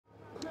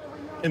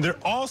And they're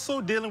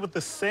also dealing with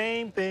the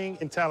same thing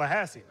in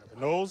Tallahassee. Now,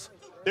 the Noles,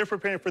 they're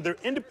preparing for their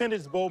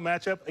Independence Bowl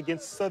matchup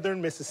against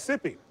Southern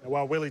Mississippi. And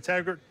while Willie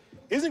Taggart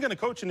isn't going to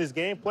coach in this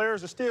game,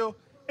 players are still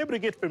able to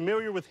get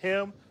familiar with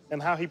him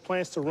and how he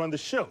plans to run the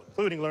show,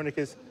 including learning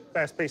his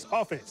fast-paced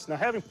offense. Now,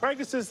 having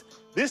practices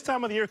this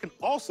time of the year can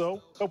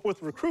also help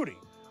with recruiting.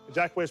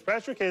 Jack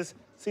West-Patrick has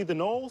seen the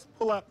Noles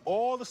pull out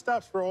all the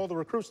stops for all the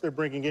recruits they're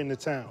bringing into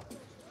town.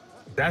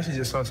 I actually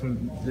just saw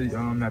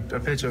a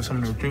picture of some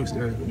of the recruits,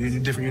 the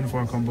different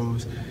uniform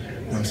combos.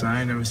 You know, so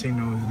I ain't never seen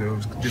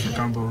those different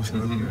combos. So,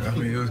 I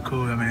mean, it was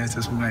cool. I mean, it's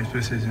just some nice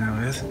pictures. You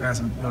know, that's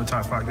some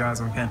top 5 guys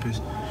on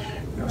campus.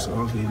 You know, so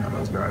hopefully,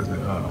 those guys that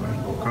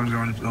come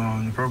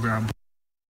on the program.